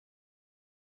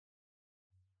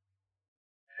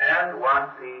And once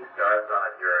he starts on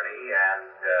a journey and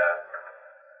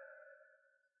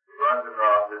runs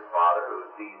across his father, who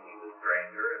sees he's a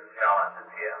stranger and challenges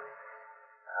him,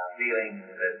 feeling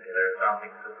that there's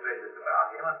something suspicious about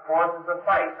him, and forces a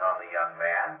fight on the young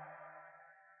man,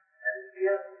 and is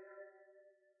killed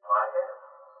by him.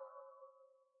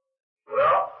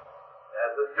 Well,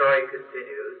 as the story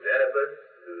continues, Oedipus,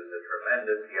 who's a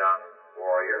tremendous young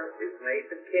warrior, is made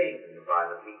the king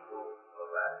by the people of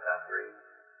that country,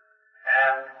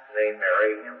 and they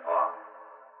marry him off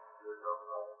to his own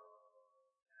home.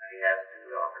 And he has 2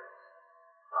 daughters.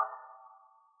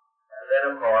 And then,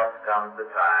 of course, comes the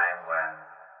time when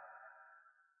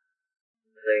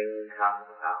the thing comes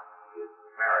about. He is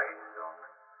married to his own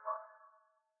wife.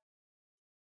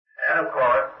 And, of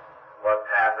course, what's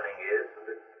happening is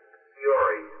that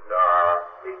Furies are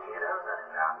thinking it out, and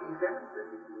now he's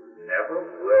innocent. He never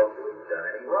willfully done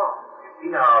any wrong. You see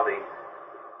how the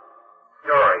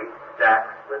story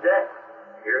stacks the deck.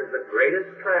 Here's the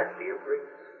greatest tragedy of Greece,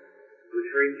 which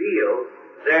reveals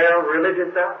their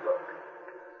religious outlook.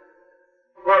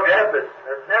 For Oedipus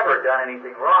has never done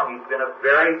anything wrong. He's been a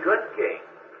very good king.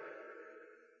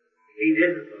 He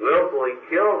didn't willfully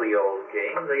kill the old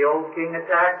king. The old king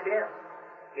attacked him.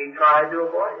 He tried to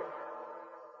avoid it.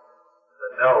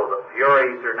 But no, the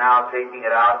Furies are now taking it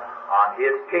out on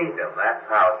his kingdom. That's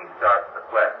how he starts the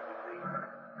quest.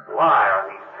 Why are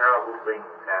these terrible things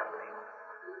happening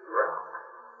to the ground?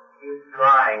 He's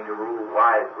trying to rule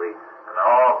wisely, and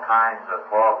all kinds of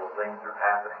horrible things are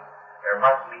happening. There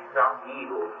must be some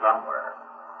evil somewhere.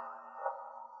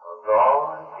 It's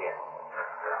all again.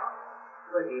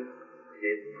 But he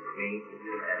didn't mean to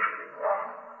do anything wrong.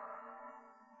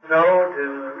 So to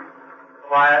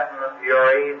quieten the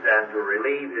Furies and to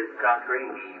relieve his country,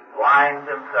 he blinds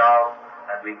himself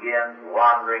and begins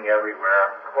wandering everywhere,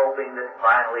 hoping that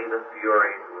finally the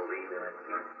Furies will leave him in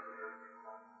peace.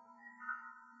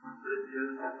 The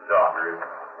 2 daughters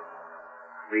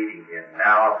leading him,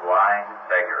 now a blind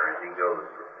beggar as he goes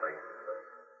from place to place.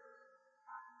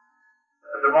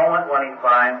 At the moment when he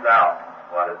finds out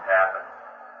what has happened,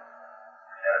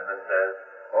 Oedipus says,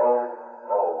 Oh,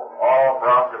 all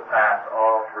brought to pass,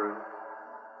 all true.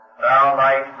 Thou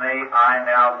light, may I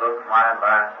now look my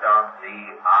last on thee,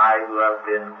 I who have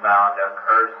been found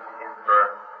accursed in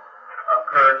birth,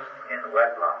 accursed in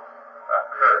wedlock,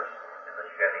 accursed in the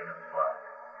shedding of blood.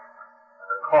 And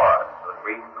the chorus, the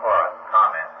Greek chorus,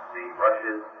 comments, he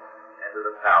rushes into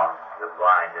the palace to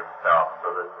blind himself so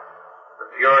that the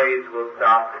Furies will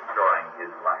stop destroying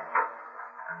his life.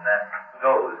 And then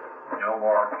goes, no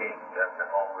more king, just a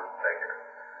homeless beggar.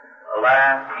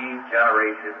 Alas, ye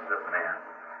generations of men,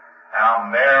 how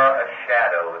mere a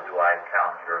shadow do I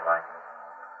count your life.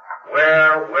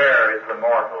 Where is the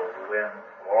mortal who wins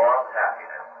more of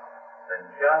happiness than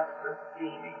just the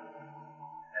seeming,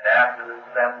 and after the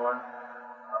semblance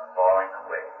of falling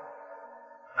away?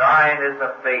 Thine is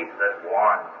the fate that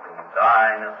warns me,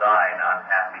 thine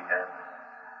unhappiness,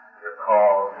 to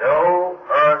call no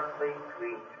earthly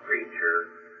creature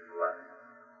blessed.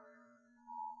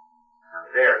 Now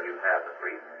there you have the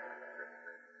brief.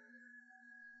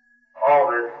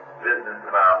 All this business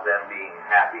about them being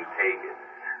happy pagans,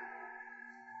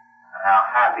 and how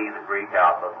happy the Greek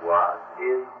outlook was,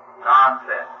 is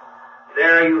nonsense.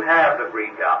 There you have the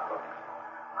Greek outlook.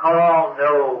 Call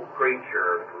no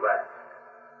creature blessed.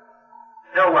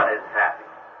 No one is happy.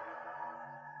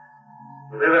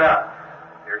 Live it up.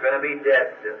 You're going to be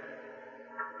dead soon.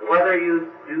 Whether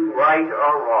you do right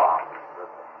or wrong,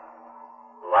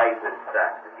 life is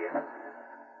stacked against you.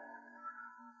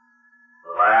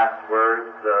 The last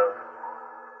words of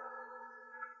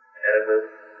Oedipus,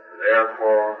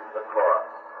 therefore the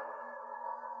chorus.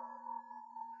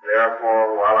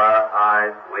 Therefore, while our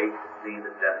eyes wait to see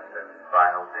the destined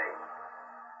final day,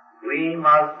 we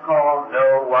must call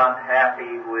no one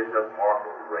happy who is of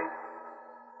mortal race,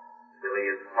 till he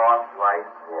has crossed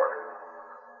life's border,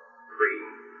 free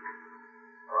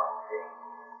from pain.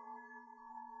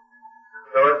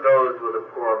 So it goes with a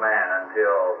poor man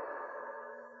until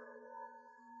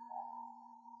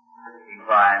he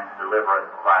finds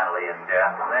deliverance finally in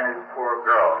death, and then his poor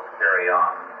girls carry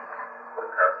on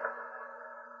with her.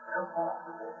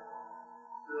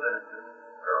 Two innocent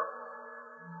girls.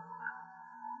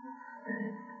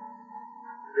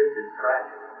 This is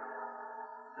tragedy.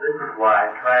 This is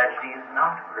why tragedy is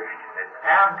not Christian. It's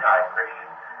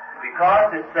anti-Christian. Because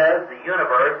it says the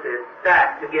universe is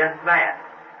stacked against man.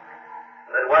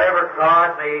 That whatever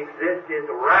God may exist is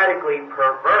radically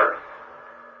perverse.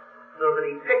 So that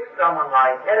he picks someone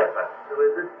like Oedipus, who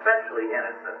is especially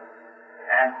innocent,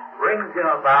 and brings him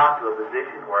about to a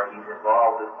position where he's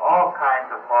involved in all kinds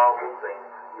of horrible things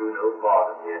through no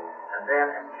fault of his, and then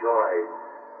enjoys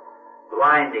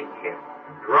blinding him,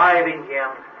 driving him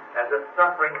as a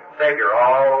suffering beggar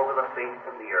all over the face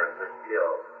of the earth until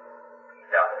he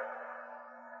dies.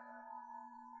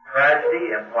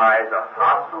 Tragedy implies a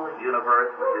hostile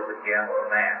universe which is against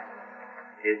man.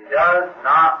 It does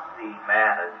not see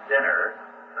man as sinner,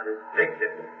 but as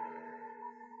victim.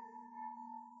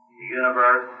 The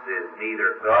universe is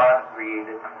neither God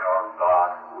created nor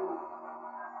God ruled.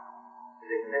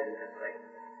 Significantly,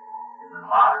 in the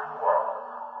modern world,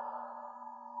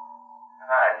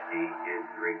 tragedy is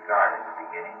regarded at the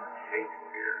beginning of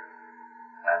Shakespeare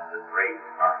as the great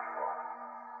art form.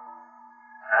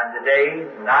 And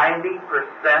today,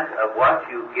 90% of what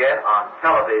you get on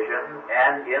television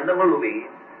and in the movies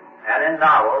and in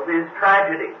novels is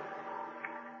tragedy.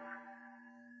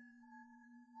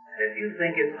 And if you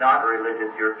think it's not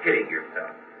religious, you're kidding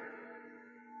yourself.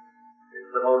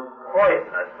 It's the most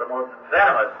poisonous, the most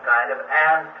venomous kind of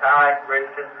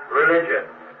anti-Christian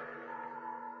religion.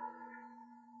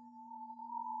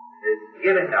 It's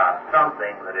giving us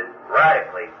something that is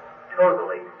radically,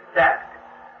 totally set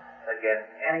against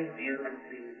any view that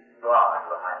sees God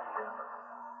behind the universe.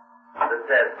 That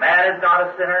says man is not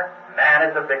a sinner, man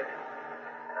is a victim.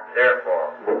 And therefore,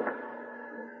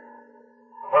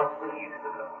 what's the use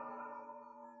of it?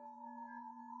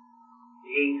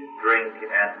 Eat, drink,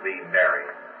 and be merry,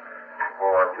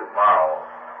 for tomorrow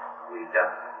we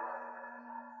die.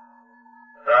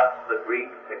 Thus the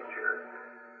Greek picture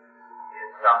is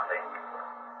something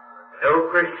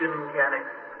no Christian can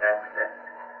accept.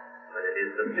 But it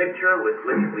is the picture with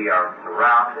which we are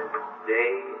surrounded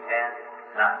day and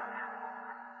night.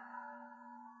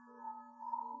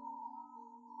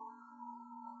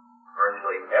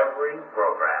 Virtually every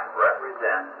program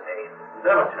represents a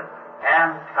militant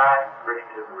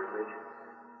anti-Christian religion,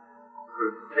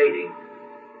 crusading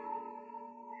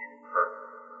in person.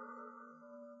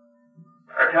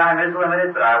 Our time is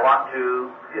limited, but I want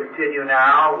to continue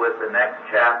now with the next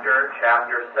chapter,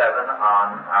 chapter 7, on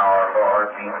our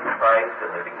Lord Jesus Christ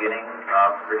and the beginning of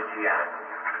Christianity.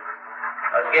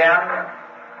 Again,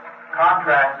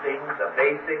 contrasting the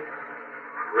basic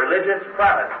religious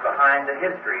premise behind the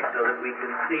history so that we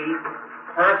can see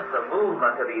first the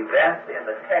movement of events in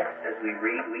the text as we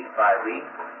read week by week,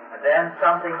 and then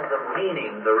something of the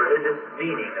meaning, the religious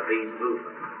meaning of these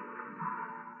movements.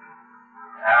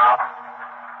 Now,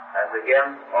 as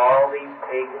against all these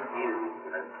pagan views,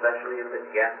 and especially as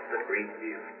against the Greek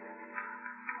view,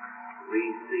 we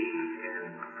see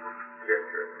in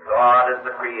Scripture God as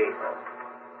the Creator.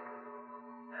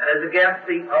 And as against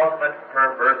the ultimate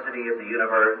perversity of the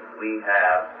universe, we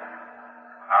have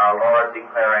our Lord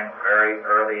declaring very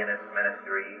early in His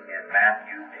ministry in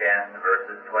Matthew 10,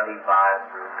 verses 25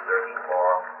 through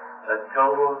 34, the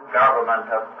total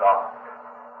government of God.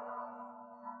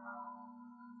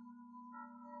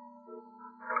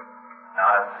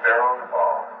 Not a sparrow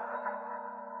falls,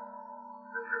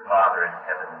 but your Father in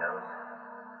heaven knows it.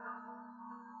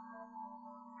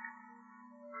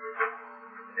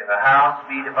 If a house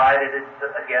be divided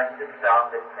against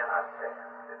itself, it cannot stand.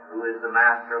 Who is the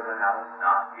master of the house?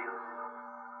 Not you.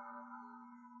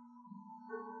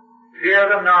 Fear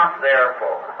them not,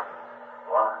 therefore.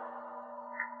 Why?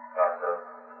 Because of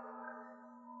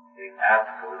the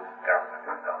absolute government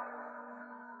of God.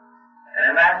 And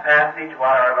in that passage,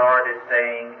 what our Lord is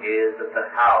saying is that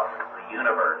the house, the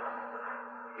universe,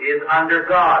 is under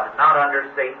God, not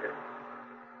under Satan.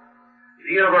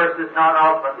 The universe is not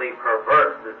ultimately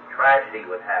perverse as tragedy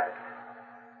would have it.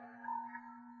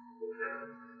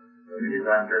 It is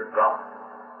under God.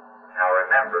 Now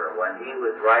remember, when he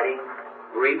was writing,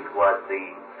 Greek was the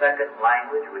second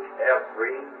language which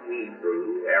every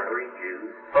Hebrew, every Jew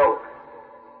spoke.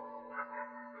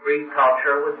 Greek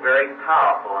culture was very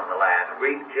powerful in the land.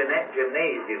 Greek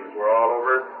gymnasiums were all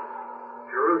over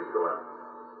Jerusalem.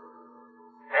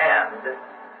 And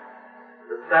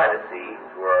the Sadducees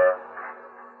were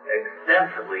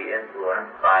extensively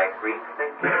influenced by Greek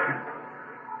thinking.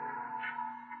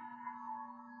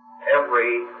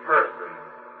 Every person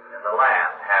in the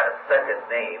land had a second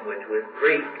name which was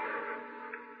Greek.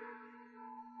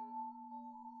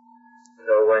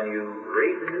 So when you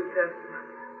read the New Testament,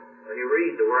 when you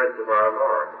read the words of our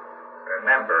Lord,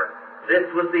 remember, this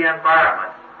was the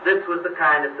environment, this was the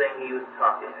kind of thing he was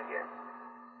talking against.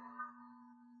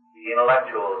 The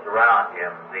intellectuals around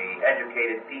him, the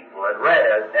educated people, had read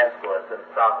Aeschylus and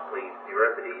Sophocles,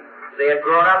 Euripides. They had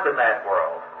grown up in that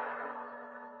world.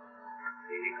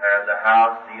 He declared the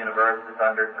house, the universe is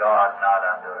under God, not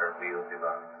under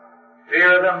Beelzebub.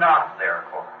 Fear them not,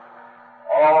 therefore.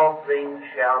 All things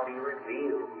shall be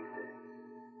revealed, he said.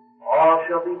 All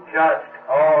shall be judged.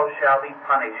 All shall be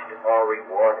punished or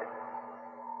rewarded.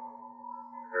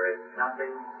 There is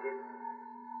nothing hidden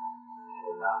that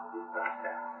shall not be found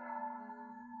out.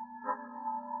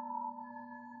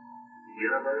 The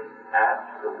universe is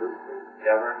absolutely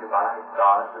governed by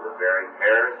God to the very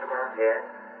hairs of our head,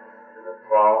 to the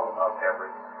fall of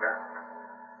every sparrow.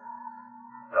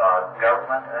 God's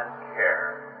government and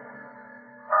care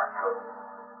are good.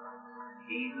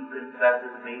 He who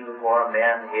confesses me before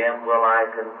men, him will I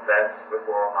confess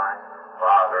before my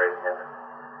Father in heaven.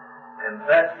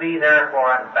 Confess me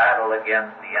therefore in battle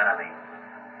against the enemy,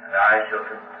 and I shall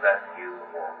confess you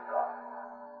before God.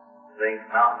 Think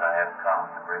not I have come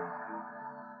to bring peace.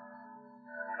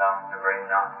 I have come to bring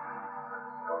not peace, but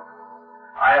sword.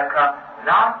 I have come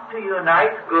not to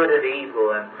unite good and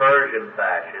evil in Persian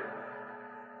fashion,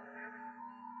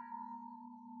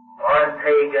 or in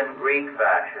pagan Greek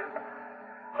fashion,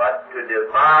 but to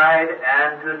divide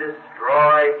and to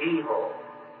destroy evil,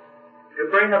 to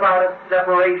bring about a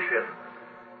separation.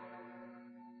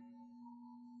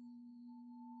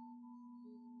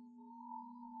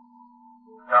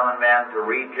 Summon men to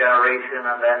regeneration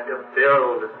and then to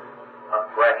build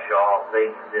afresh all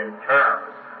things in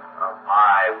terms of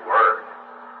my word.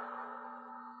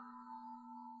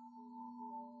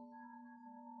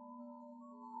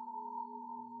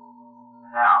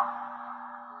 Now,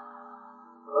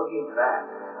 looking back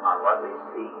on what we've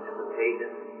seen in the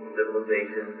pagan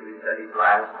civilizations we studied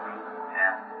last week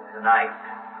and tonight,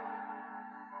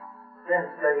 then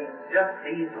studying just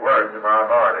these words of our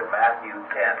Lord in Matthew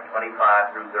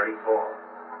 10:25 through 34,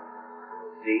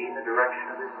 see the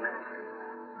direction of His ministry,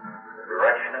 the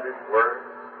direction of His word,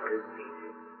 of His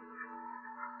teaching.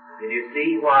 Can you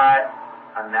see why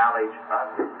a knowledge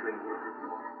of history is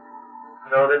important?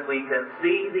 So that we can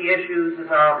see the issues as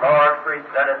our Lord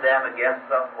presented them against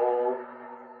the whole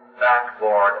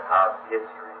backboard of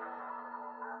history.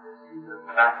 To see the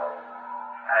battle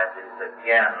as it's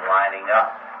again lining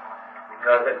up.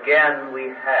 Because again we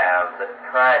have the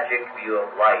tragic view of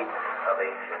life of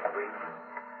ancient Greece.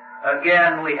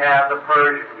 Again we have the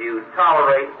Persian view,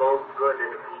 tolerate both good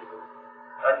and evil.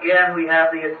 Again we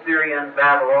have the Assyrian,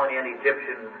 Babylonian,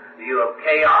 Egyptian view of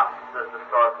chaos as the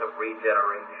source of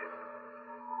regeneration.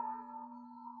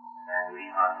 And we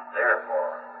must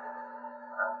therefore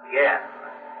again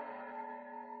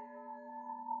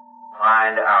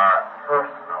find our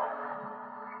personal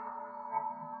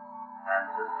and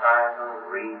societal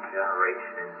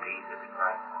regeneration in Jesus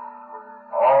Christ.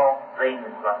 All things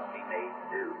must be made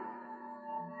new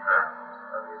in terms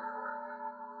of His word.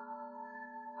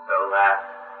 So that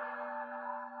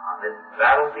on this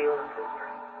battlefield of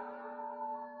history,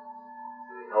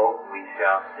 we hope we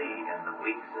shall see in the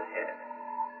weeks ahead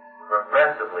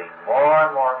progressively more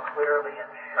and more clearly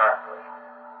and sharply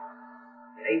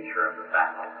the nature of the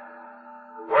battle,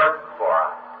 the work for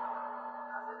us,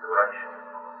 and the direction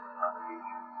of the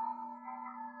future.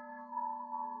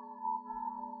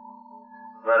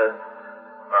 Let us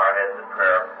bow our heads in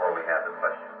prayer before we have the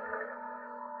question period.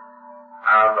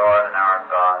 Our Lord and our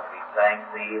God, we thank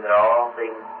Thee that all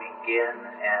things begin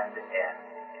and end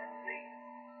in Thee.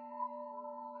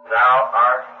 Thou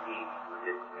art He who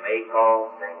didst make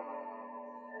all things,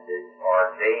 and didst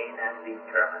ordain and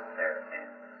determine their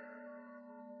end.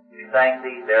 We thank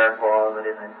Thee, therefore, that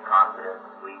in this confidence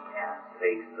we can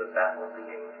face the battle of the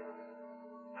ages,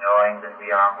 knowing that we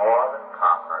are more than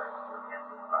conquerors through Him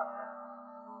who loved us,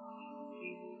 even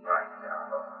Jesus Christ our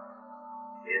Lord.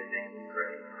 His name we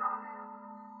pray. Amen.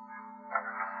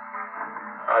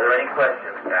 Are there any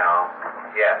questions now?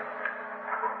 Yes.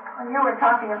 When you were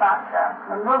talking about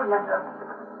the movement of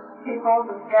people,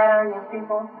 the scattering of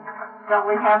people, don't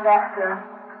we have that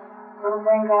little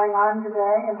thing going on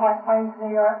today in White Plains,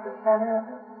 New York, the center of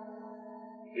it?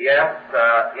 Yes,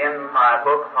 in my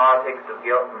book, Politics of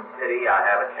Guilt and Pity, I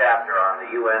have a chapter on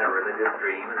the UN and religious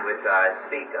dream in which I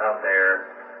speak of their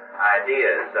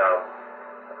ideas of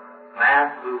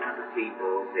mass movement of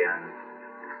peoples in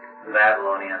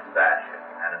Babylonian fashion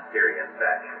and Assyrian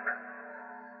fashion.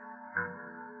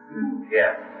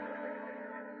 Yes.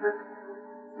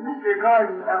 Mr.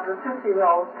 Gordon of the Tootsie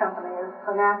Rolls Company is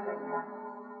financing that,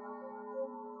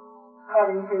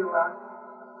 according to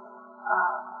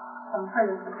some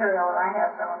printed material that I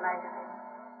have from a magazine.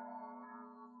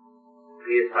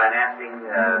 He is financing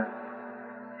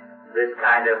this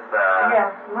kind of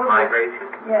yes, migration?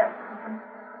 Yes.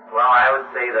 Well, I would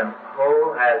say the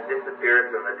whole has disappeared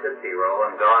from the Tootsie Roll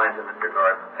and gone into Mr.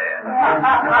 Gordon's head.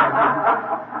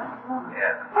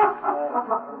 Yes.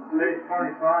 Page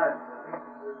 25.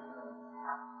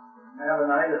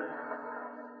 Nabonidus.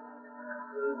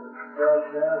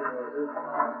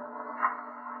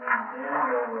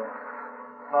 Daniel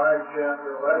 5,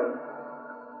 chapter 11,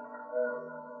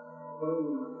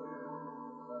 who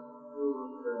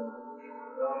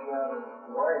Belshazzar's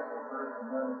wife refers to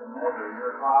Nebuchadnezzar,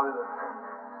 your father the king.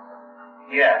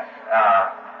 Yes.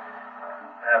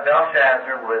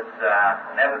 Belshazzar was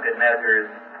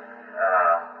Nebuchadnezzar's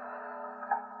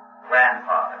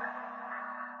grandfather.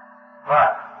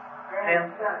 But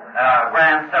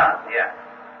grandson, yes.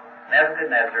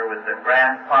 Nebuchadnezzar was the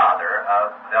grandfather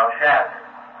of Belshazzar.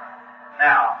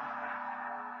 Now,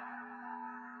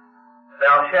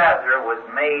 Belshazzar was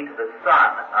made the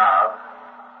son of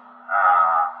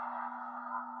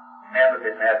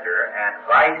Nebuchadnezzar and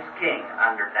vice king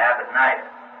under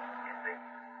Nabonidus, you see,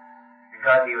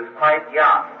 because he was quite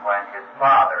young when his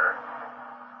father,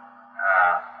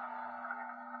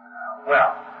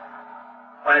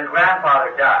 when his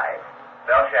grandfather died,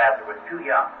 Belshazzar was too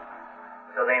young.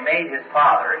 So they made his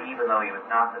father, even though he was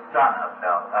not the son of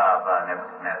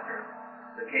Nebuchadnezzar,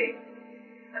 the king.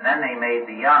 And then they made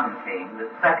the young king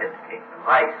the second king, the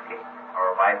vice king,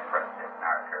 or vice president in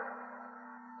our terms.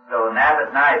 So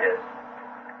Nabonidus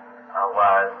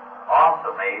was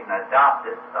also made an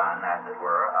adopted son, as it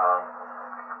were, of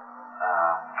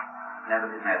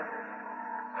Nebuchadnezzar.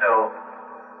 So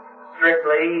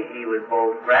strictly, he was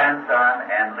both grandson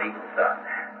and legal son.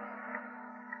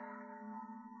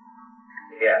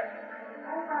 Yes.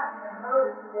 I thought the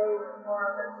motive today was more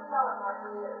of a tell it like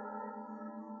it is.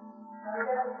 Now, we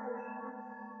got a Christian,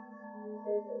 and you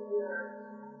say that you're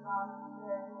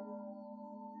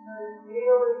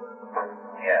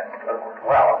yes.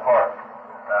 Well, of course,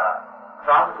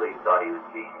 Sophocles thought he was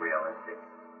being realistic.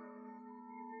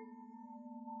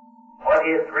 What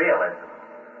is realism?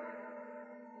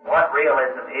 What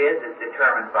realism is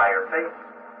determined by your faith.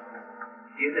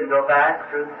 You can go back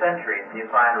through the centuries and you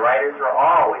find writers are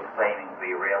always claiming to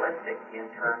be realistic in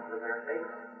terms of their faith.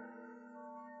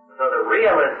 So the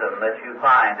realism that you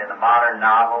find in the modern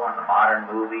novel and the modern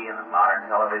movie and the modern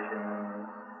television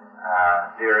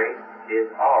series is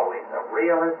always a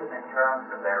realism in terms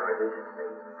of their religious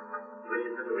faith, which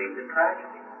is a belief in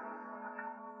tragedy.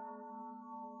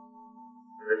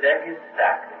 The deck is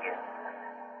stacked against them.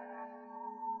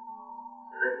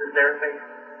 This is their faith.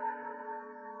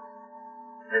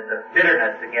 There's a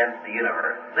bitterness against the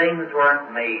universe. Things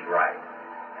weren't made right.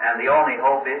 And the only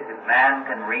hope is that man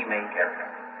can remake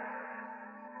everything.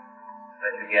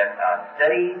 But you get a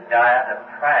steady diet of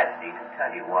tragedy to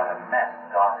tell you what a mess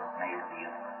God has made of the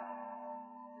universe.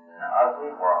 It's an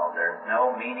ugly world. There's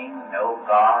no meaning, no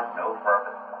God, no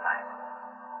purpose behind it.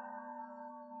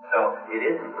 So it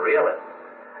isn't realism.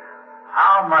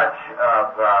 How much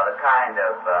of the kind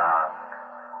of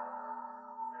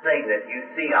thing that you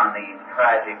see on these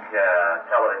tragic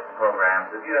television programs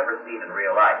have you ever seen in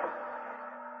real life?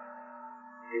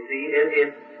 You see,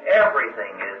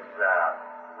 everything is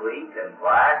bleak and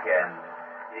black, and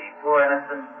the poor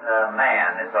innocent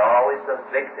man is always the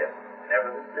victim, never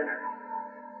the sinner.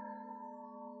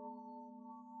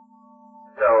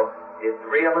 So it's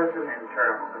realism in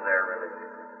terms of their religion.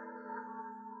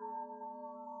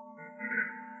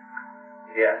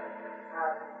 Yes.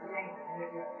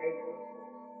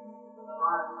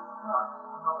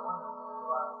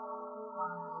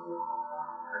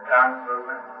 The tongues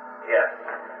movement? Yes.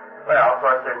 Well, of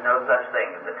course, there's no such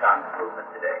thing as the tongues movement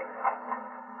today.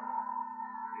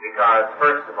 Because,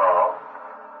 first of all,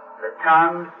 the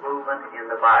tongues movement in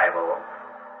the Bible,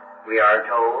 we are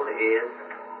told, is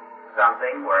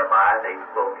something whereby they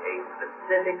spoke a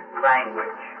specific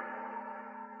language.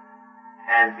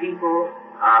 And people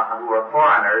who were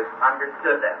foreigners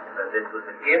understood that this was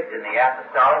a gift in the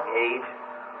apostolic age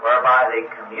whereby they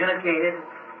communicated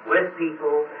with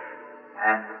people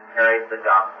and carried the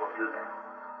gospel to them.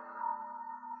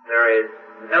 There is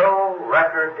no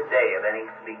record today of any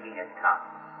speaking in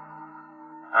tongues.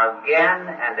 Again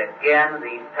and again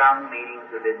these tongue meetings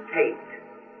have been taped.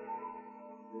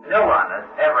 No one has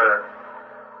ever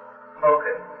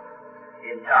spoken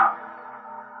in tongues.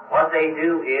 What they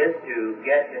do is to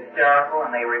get hysterical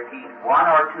and they repeat one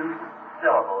or two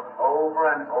syllables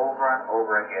over and over and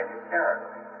over again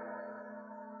hysterically.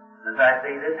 In fact,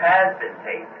 this has been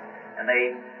taped, and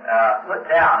they put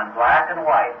down in black and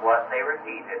white what they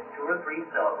repeat. It's 2 or 3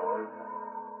 syllables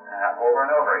over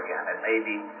and over again. It may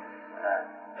be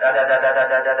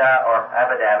da-da-da-da-da-da-da, or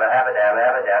abba-dabba, abba-dabba,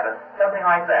 abba-dabba, something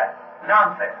like that.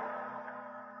 Nonsense.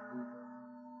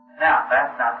 Now,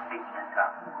 that's not speaking in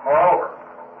tongues. Moreover,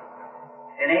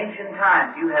 in ancient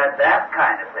times, you had that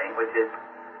kind of thing, which is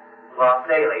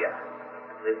glossolalia,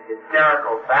 this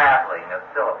hysterical babbling of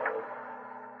syllables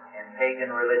in pagan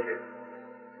religion.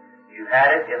 You had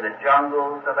it in the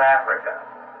jungles of Africa.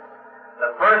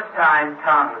 The first first time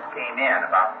tongues came in,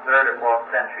 about the 3rd or 4th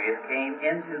century, it came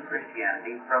into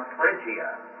Christianity from Phrygia,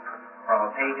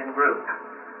 from a pagan group.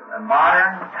 The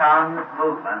modern tongues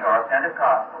movement, or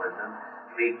Pentecostalism,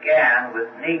 began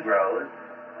with Negroes.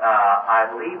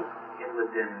 I believe it was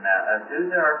in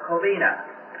Azusa or Covina.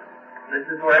 This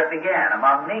is where it began,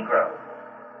 among Negroes.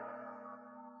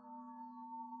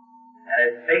 And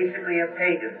it's basically a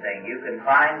pagan thing. You can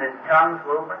find this tongues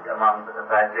movement among, as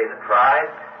I say, the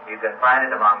tribes. You can find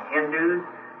it among Hindus.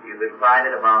 You can find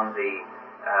it among the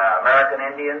American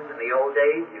Indians in the old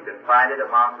days. You can find it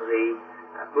among the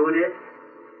Buddhists.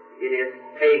 It is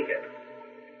pagan.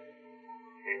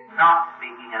 It's not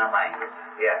speaking in a language.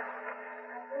 Yes.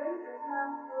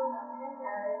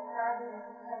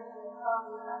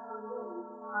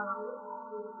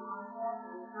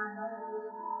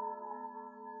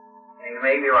 You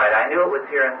may be right. I knew it was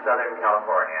here in Southern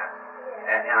California,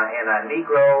 in a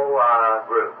Negro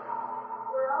group.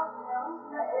 Well, no, it's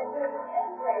an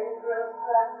integrated group,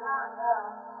 but not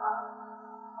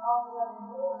all the other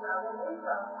Negro. The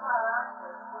Negro hierarchy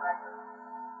is like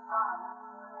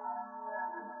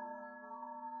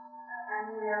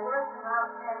there were some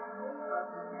outcast Negroes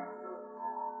in that group.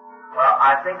 Well,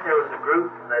 I think there was a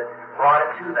group that brought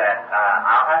it to that.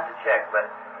 I'll have to check, but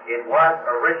it was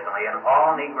originally an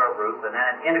all-Negro group, and then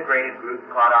an integrated group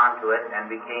caught onto it and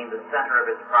became the center of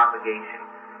its propagation.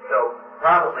 So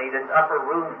probably this upper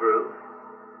room group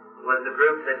was the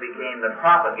group that became the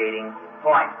propagating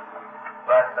point.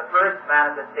 But the first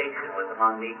manifestation was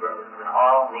among Negroes, an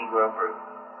all-Negro group.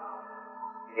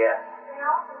 Yes. They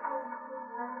also seem to be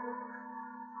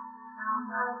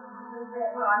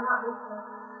well, I'm not listening.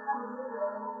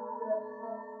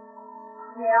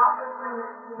 They also seem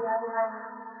to be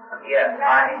Yes,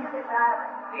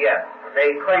 yes,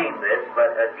 they claim this,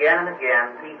 but again and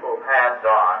again people have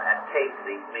gone and taped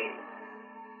these meetings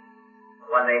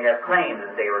when they have claimed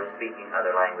that they were speaking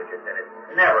other languages, and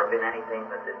it's never been anything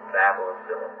but this babble of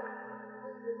syllables.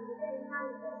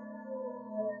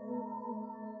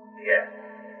 Yes,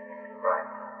 right.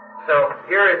 So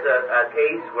here is a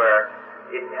case where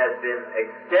it has been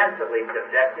extensively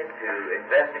subjected to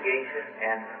investigation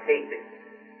and taping,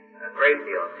 a great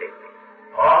deal of taping.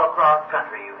 All across the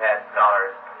country you've had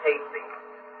scholars tape these.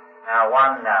 Now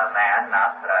one man,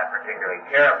 not that I particularly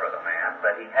care for the man,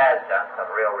 but he has done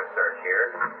some real research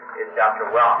here, is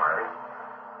Dr. Welmers,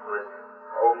 who is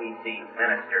OPC's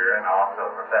minister and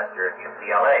also a professor at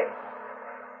UCLA.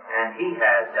 And he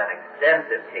has done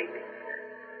extensive taping.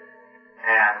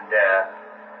 And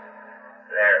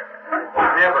there's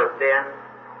never been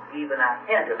even a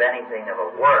hint of anything of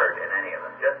a word in any of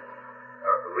them, just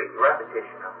a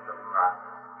repetition of some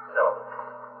syllables.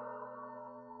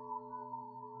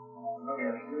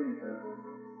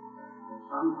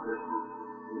 Some Christians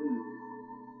believe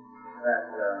that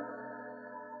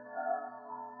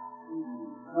speaking in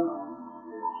tongues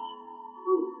is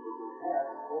proof that we have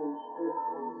the Holy Spirit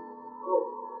in the throat.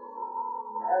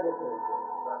 We have the Holy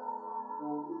Spirit, but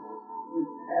we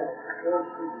have the Holy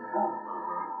Spirit in tongues.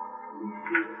 These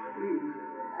people believe that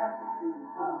they have to speak in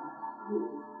tongues to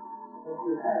prove that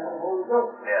we have the Holy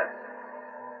Ghost. Yes.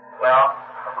 Well,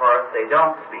 of course, they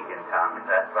don't speak in tongues.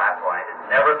 That's my point.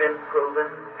 It's never been proven,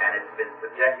 and it's been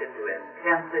subjected to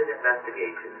intensive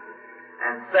investigation.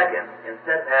 And second,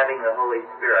 instead of having the Holy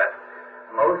Spirit,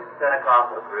 most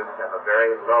Pentecostal groups have a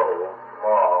very low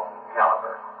moral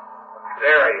caliber.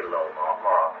 Very low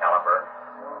moral caliber.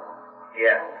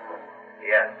 Yes.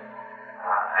 Yes.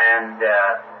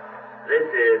 This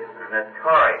is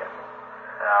notorious.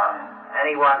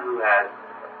 Anyone who has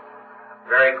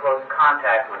very close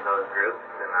contact with those groups,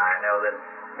 and I know that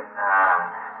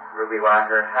Ruby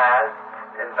Walker has,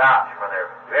 can vouch for their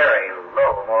very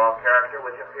low moral character,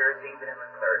 which appears even in the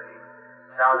clergy.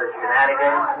 Some of the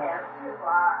shenanigans.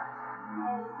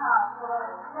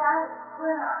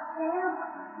 We're not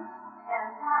family, and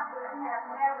pastors have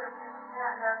never done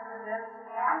nothing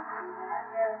to ask them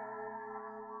that.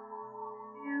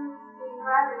 You see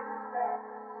mothers that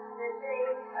they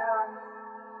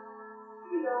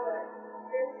feel that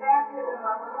this baptism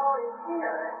of the Holy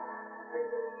Spirit, which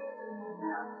is speaking in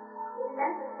tongues, is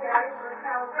necessary for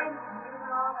salvation. You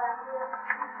know about this?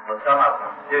 Well, some of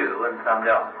them do, and some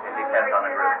don't. It depends on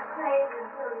the group. You're not saved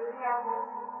until you have this.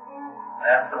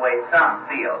 That's the way some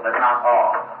feel, but not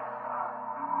all.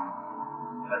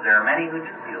 But there are many who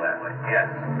do feel that way,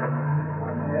 yes.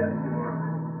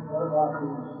 What about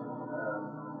these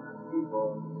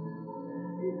people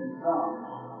speak in tongues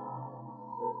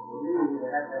that believe they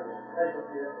have to have a special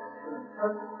gift to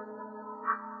interpret,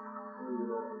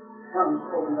 to tongues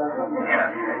spoken by someone.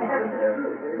 Yeah.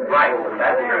 Right,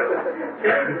 that's true.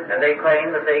 And they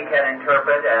claim that they can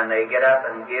interpret, and they get up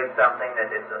and give something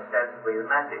that is ostensibly the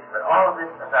message. But all of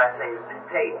this, as I say, has been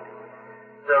taped,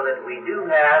 so that we do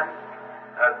have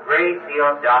a great deal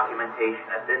of documentation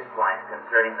at this point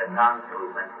concerning the tongues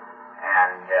movement,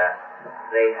 and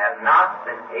they have not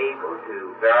been able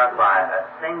to verify a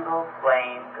single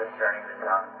claim concerning the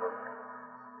tongues movement.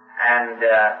 And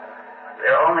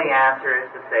their only answer is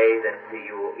to say that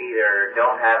you either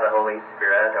don't have the Holy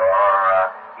Spirit or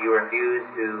you refuse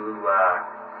to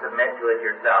submit to it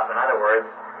yourself. In other words,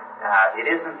 it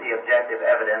isn't the objective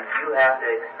evidence. You have to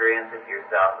experience it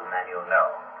yourself, and then you'll know.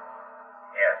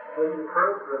 Yes. Well, the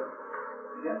proof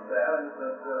against that is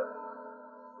that the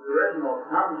original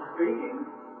tongue speaking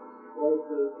was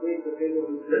to speak to people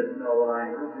who didn't know the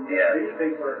language. And yes. These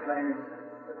people are claiming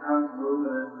the tongue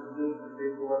movement is to speak to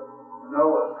people that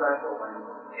know a special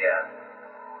language. Yes.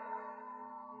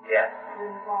 Yes.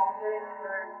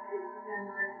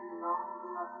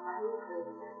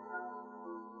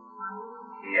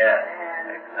 Yes,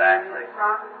 exactly.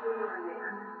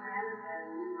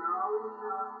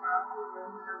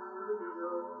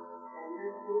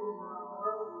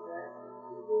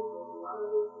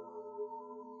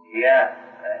 Yes,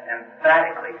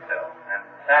 emphatically so.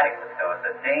 Emphatically so. It's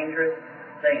a dangerous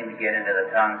thing to get into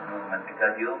the tongues movement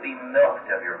because you'll be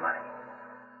milked of your money.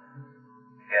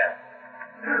 Yes.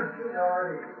 She's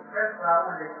already expressed what I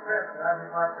want to express, but I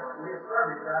just like to reaffirm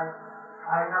it.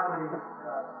 I not only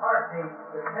partake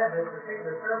with this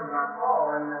particular sermon on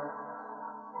Paul, and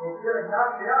it really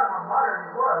knocks me out how modern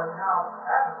he was and how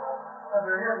applicable. Because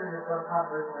there has been this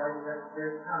controversy that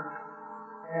there's tongues.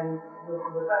 And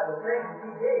with that, the things that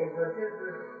he gave, but his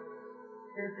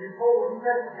whole, he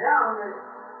set it down that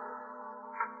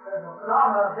the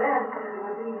phenomena then is it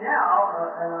would be now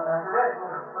a heretical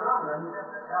phenomenon. He set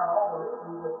it down all the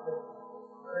reasons that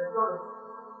sort of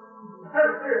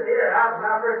clear the air out. When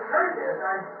I first heard this,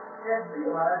 I hadn't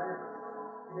realized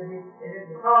that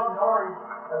the problem already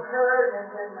occurred and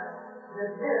then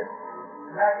dismissed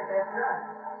back at that time.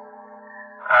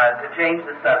 To change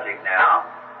the subject now,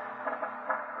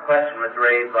 the question was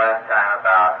raised last time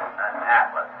about an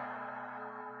atlas.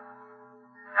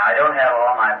 Now, I don't have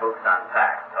all my books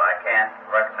unpacked, so I can't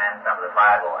recommend some of the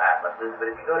Bible atlases,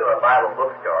 but if you go to a Bible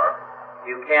bookstore,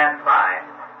 you can find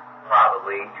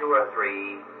probably 2 or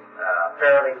 3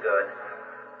 fairly good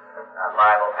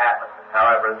Bible atlases.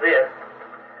 However, this,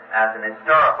 as an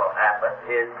historical atlas,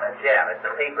 is a gem. It's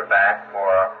a paperback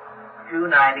for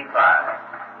 $2.95.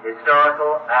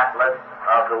 Historical Atlas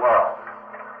of the World.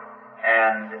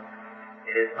 And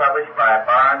it is published by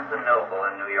Barnes & Noble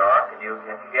in New York, and you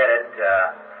can get it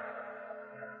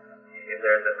if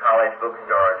there's a college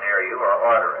bookstore near you, or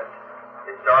order it.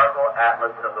 Historical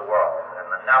Atlas of the World, and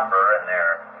the number in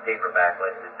their paperback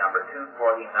list is number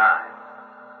 249.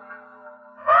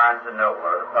 Barnes & Noble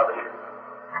are the publishers.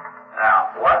 Now,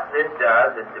 what this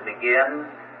does is to begin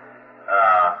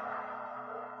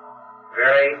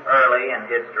very early in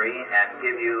history and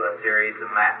give you a series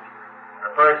of maps.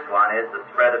 The first one is the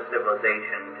spread of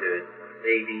civilization to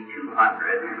AD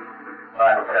 200,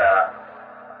 but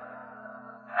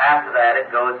after that it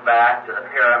goes back to the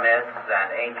pyramids and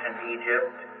ancient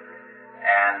Egypt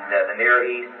and the Near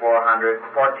East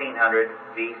 1400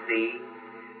 BC,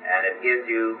 and it gives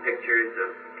you pictures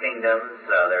of kingdoms,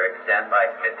 their extent,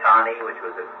 like Mitanni, which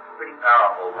was a pretty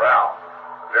powerful realm,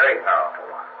 very powerful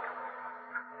one.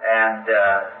 And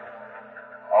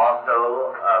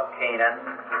also of Canaan,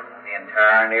 the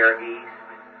entire Near East,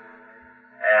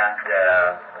 and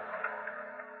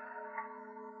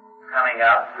coming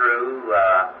up through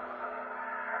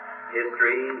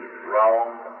history,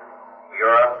 Rome,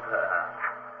 Europe,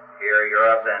 here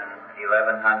Europe in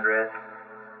 1100,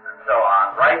 and so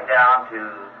on, right down to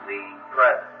the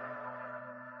present.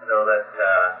 So that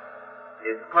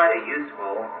it's quite a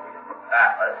useful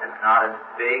atlas. It's not as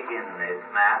big in its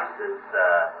maps as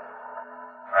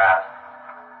perhaps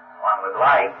one would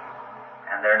like,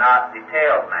 and they're not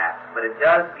detailed maps, but it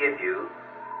does give you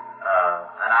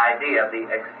an idea of the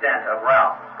extent of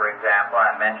realms. For example,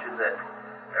 I mentioned that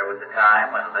there was a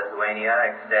time when Lithuania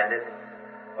extended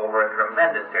over a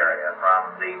tremendous area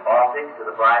from the Baltic to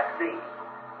the Black Sea.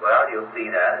 Well, you'll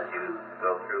see that as you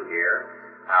go through here,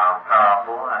 how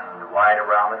powerful and wide a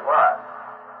realm it was.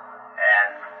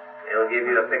 And it'll give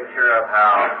you a picture of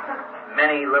how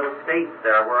many little states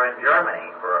there were in Germany,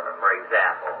 for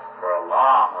example, for a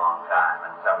long, long time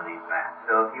in some of these maps.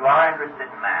 So if you are interested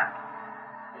in maps,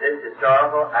 this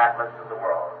Historical Atlas of the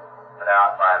World, put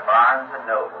out by Barnes &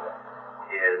 Noble,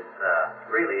 is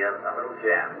really a little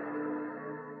gem.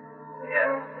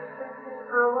 Yes.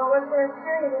 Well, was there a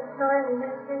period of time in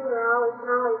history where all this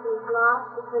knowledge was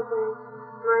lost because they're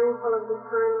mindful of the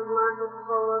time of Marco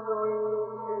Polo going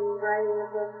and writing a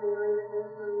book and doing the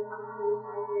book for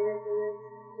 25 years, and then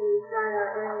we start our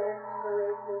early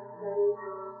exploration studies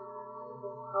on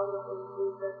the public and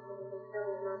Jesus and the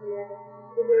discoveries of the other.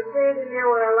 Is there a period in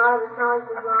there where a lot of the knowledge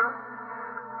was lost?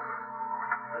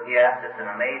 Well, yes, it's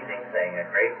an amazing thing. A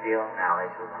great deal of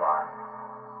knowledge was lost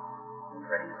in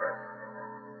printing press.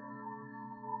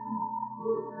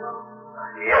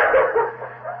 Yeah.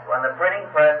 When the printing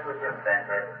press was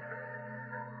invented,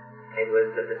 it was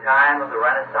at the time of the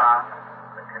Renaissance,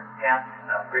 the contempt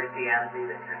of Christianity,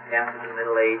 the contempt of the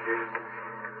Middle Ages,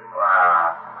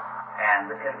 and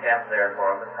the contempt,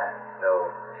 therefore, of the past. So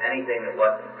anything that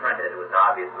wasn't printed was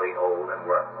obviously old and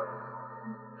worthless.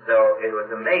 So it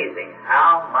was amazing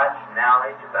how much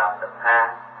knowledge about the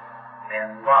past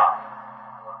men lost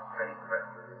when the printing press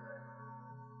was invented.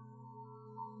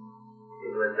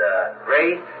 It was a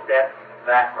great step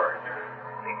backward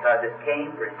because it came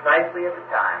precisely at the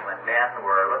time when men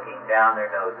were looking down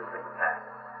their noses at the past.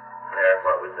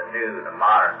 Therefore, it was the new, the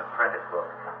modern, the printed book.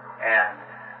 And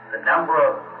the number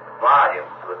of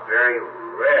volumes was very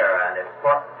rare and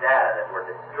important data that were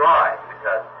destroyed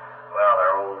because, well,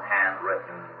 they're old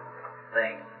handwritten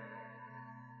things.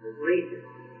 It was legion.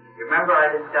 You remember I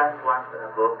discussed once in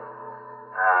a book,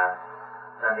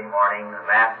 Sunday morning, The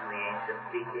Maps of the Ancient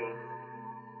Sea Kings,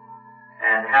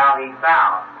 and how he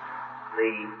found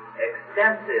the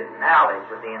extensive knowledge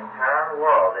of the entire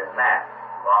world in maps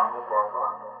long before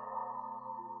Columbus.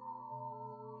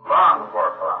 Long before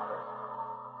Columbus.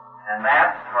 And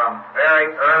maps from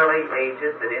very early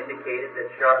ages that indicated that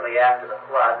shortly after the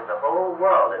flood, the whole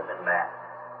world had been mapped.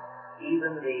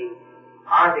 Even the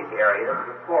Arctic areas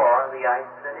before the ice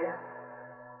set in.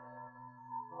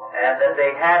 And that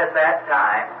they had at that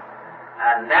time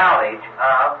a knowledge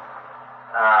of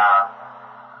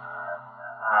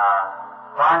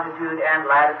longitude and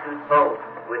latitude both,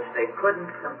 which they couldn't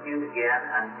compute again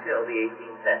until the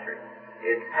 18th century.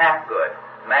 It's Hapgood,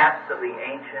 Maps of the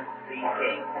Ancient Sea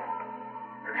Kings.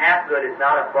 And Hapgood is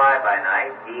not a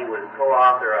fly-by-night. He was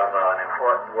co-author of an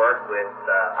important work with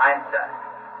Einstein.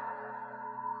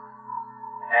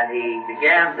 And he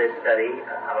began this study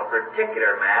of a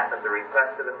particular map at the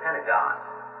request of the Pentagon.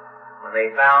 When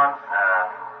they found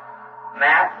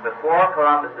maps before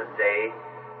Columbus's day,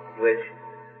 which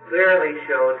clearly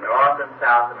showed North and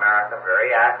South America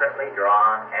very accurately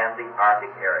drawn and the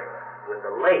Arctic area, with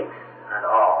the lakes and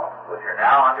all, which are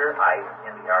now under ice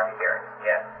in the Arctic area.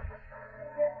 Yes?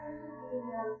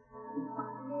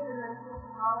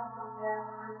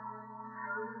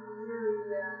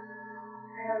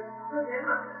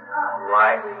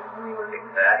 Right.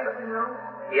 Exactly.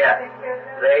 Yes.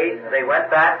 They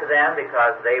went back to them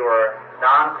because they were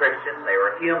non-Christians, they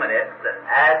were humanists, and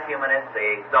as humanists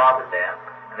they exalted them.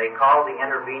 And they called the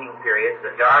intervening periods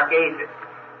the Dark Ages.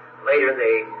 Later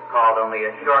they called only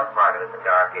a short part of it the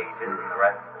Dark Ages, and the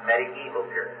rest the medieval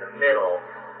period, the middle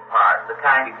part, the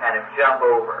kind you kind of jump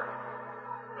over.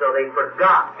 So they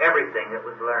forgot everything that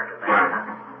was learned in that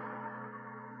time.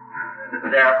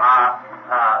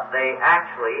 They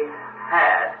actually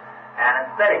had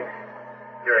anesthetics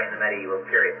during the medieval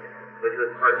period, which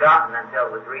was forgotten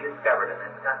until it was rediscovered in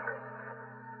this country.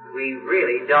 We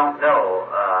really don't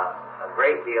know a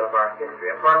great deal of our history.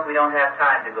 Of course, we don't have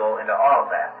time to go into all of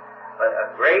that. But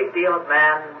a great deal of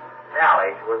man's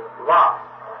knowledge was lost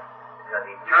because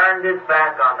he turned his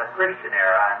back on the Christian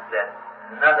era and said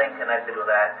nothing connected with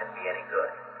that can be any good.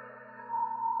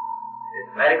 His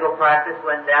medical practice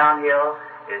went downhill.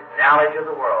 His knowledge of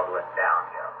the world went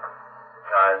downhill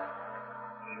because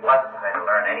he wasn't going to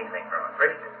learn anything from a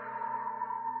Christian.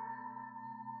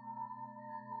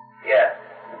 Yes.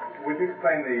 Would you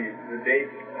explain the date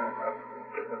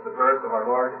of the birth of our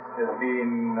Lord as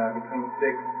being between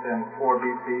 6 and 4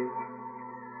 BC?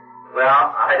 Well,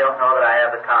 I don't know that I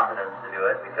have the confidence to do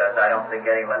it because I don't think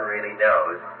anyone really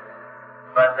knows.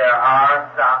 But there are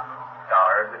some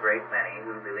scholars, a great many,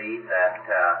 who believe that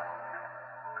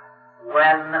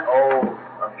when,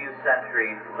 a few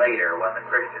centuries later, when the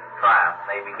Christians triumphed,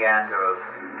 they began to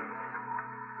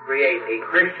create a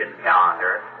Christian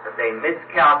calendar that they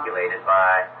miscalculated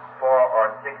by 4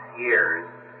 or 6 years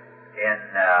in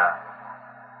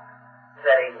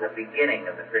setting the beginning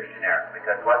of the Christian era.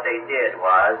 Because what they did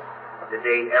was to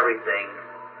date everything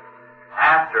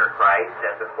after Christ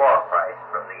and before Christ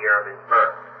from the year of his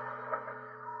birth.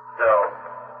 So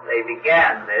they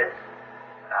began this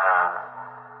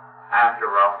after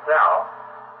Rousseau,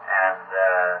 and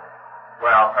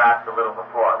perhaps a little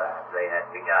before that they had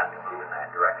begun to move in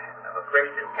that direction of a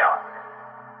Christian calendar.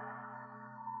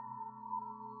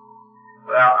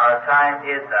 Well, our time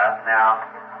is up now.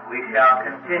 We shall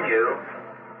continue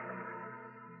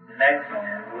next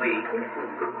week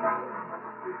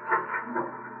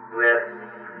with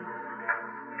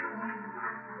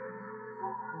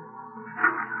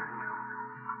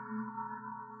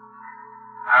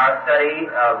our study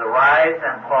of the rise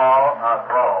and fall of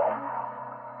Rome,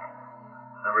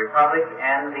 the Republic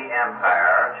and the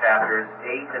Empire, chapters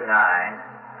 8 and 9,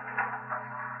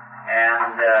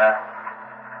 and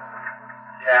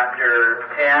chapter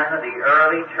 10, the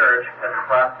early church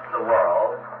confronts the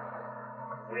world.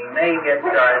 We may get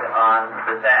started on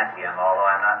Byzantium, although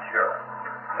I'm not sure.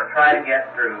 But try to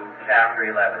get through chapter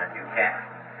 11 if you can.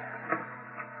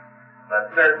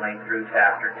 But certainly through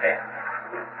chapter 10.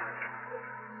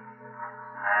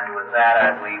 And with that,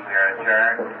 I believe we are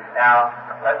adjourned. Now,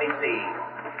 let me see.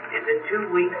 Is it 2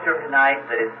 weeks from tonight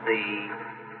that it's the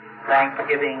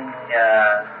Thanksgiving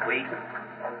week?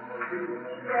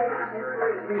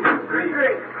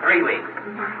 3 weeks.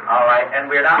 All right, and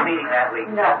we're not meeting that week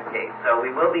in that case. So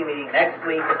we will be meeting next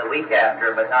week and the week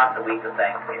after, but not the week of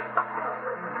Thanksgiving.